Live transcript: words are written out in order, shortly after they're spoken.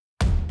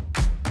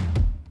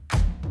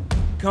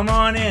Come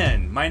on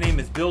in. My name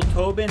is Bill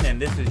Tobin, and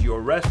this is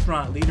your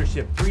Restaurant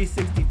Leadership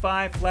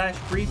 365 Flash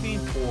Briefing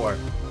for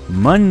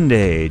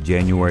Monday,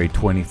 January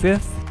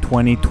 25th,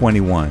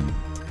 2021.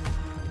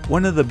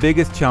 One of the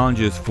biggest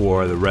challenges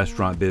for the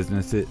restaurant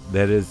business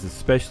that is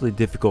especially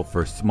difficult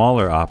for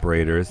smaller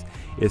operators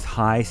is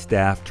high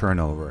staff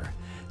turnover.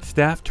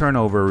 Staff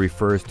turnover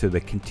refers to the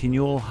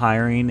continual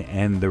hiring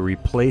and the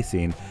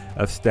replacing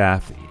of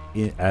staff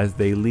as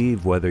they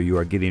leave, whether you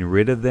are getting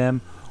rid of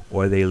them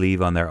or they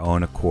leave on their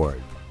own accord.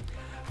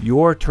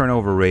 Your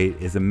turnover rate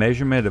is a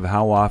measurement of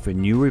how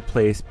often you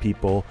replace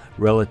people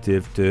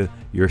relative to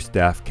your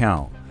staff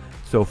count.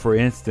 So for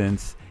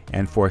instance,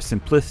 and for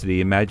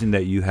simplicity, imagine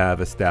that you have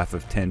a staff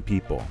of 10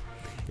 people.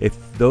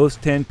 If those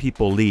 10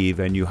 people leave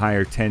and you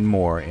hire 10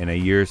 more in a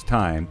year's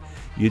time,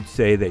 you'd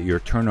say that your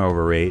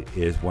turnover rate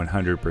is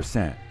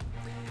 100%.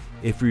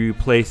 If you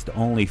replaced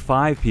only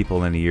 5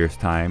 people in a year's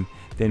time,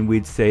 then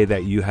we'd say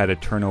that you had a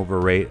turnover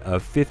rate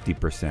of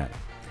 50%.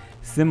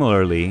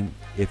 Similarly,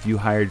 if you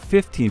hired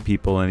 15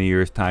 people in a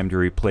year's time to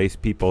replace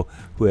people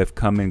who have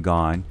come and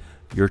gone,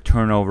 your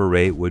turnover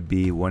rate would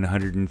be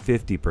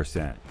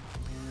 150%.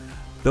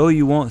 Though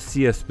you won't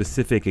see a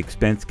specific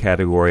expense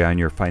category on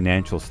your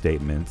financial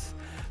statements,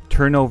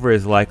 turnover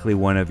is likely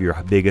one of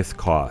your biggest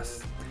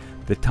costs.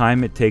 The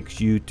time it takes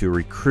you to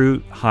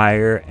recruit,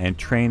 hire, and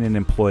train an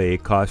employee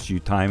costs you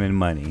time and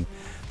money.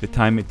 The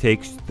time it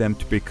takes them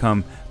to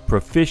become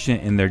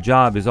proficient in their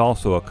job is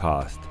also a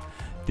cost.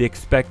 The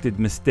expected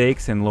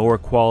mistakes and lower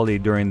quality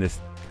during this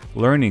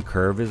learning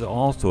curve is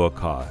also a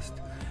cost.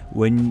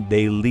 When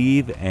they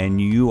leave and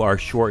you are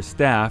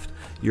short-staffed,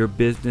 your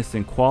business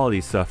and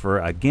quality suffer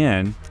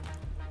again,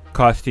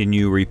 costing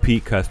you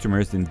repeat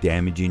customers and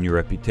damaging your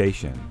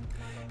reputation.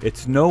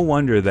 It's no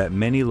wonder that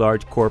many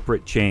large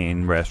corporate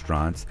chain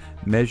restaurants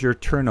measure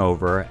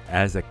turnover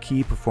as a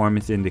key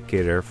performance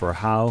indicator for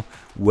how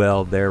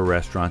well their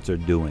restaurants are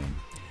doing.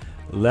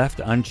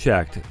 Left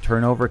unchecked,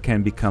 turnover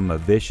can become a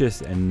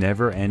vicious and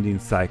never-ending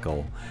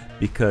cycle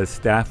because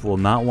staff will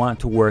not want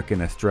to work in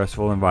a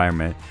stressful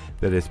environment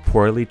that is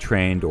poorly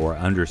trained or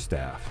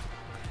understaffed.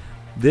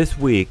 This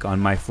week on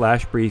my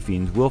flash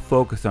briefings, we'll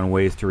focus on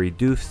ways to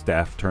reduce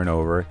staff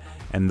turnover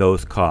and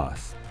those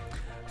costs.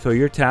 So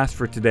your task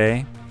for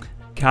today: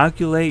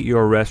 calculate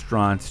your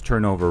restaurant's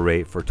turnover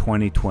rate for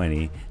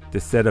 2020 to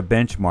set a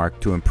benchmark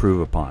to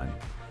improve upon.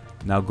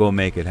 Now go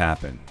make it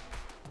happen.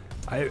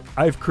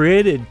 I've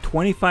created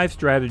 25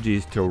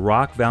 strategies to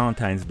rock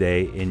Valentine's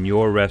Day in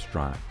your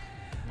restaurant.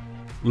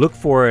 Look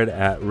for it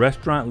at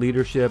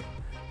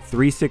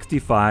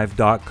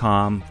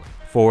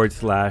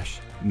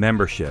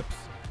restaurantleadership365.com/memberships.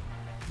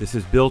 This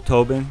is Bill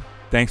Tobin.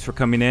 Thanks for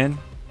coming in.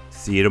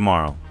 See you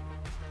tomorrow.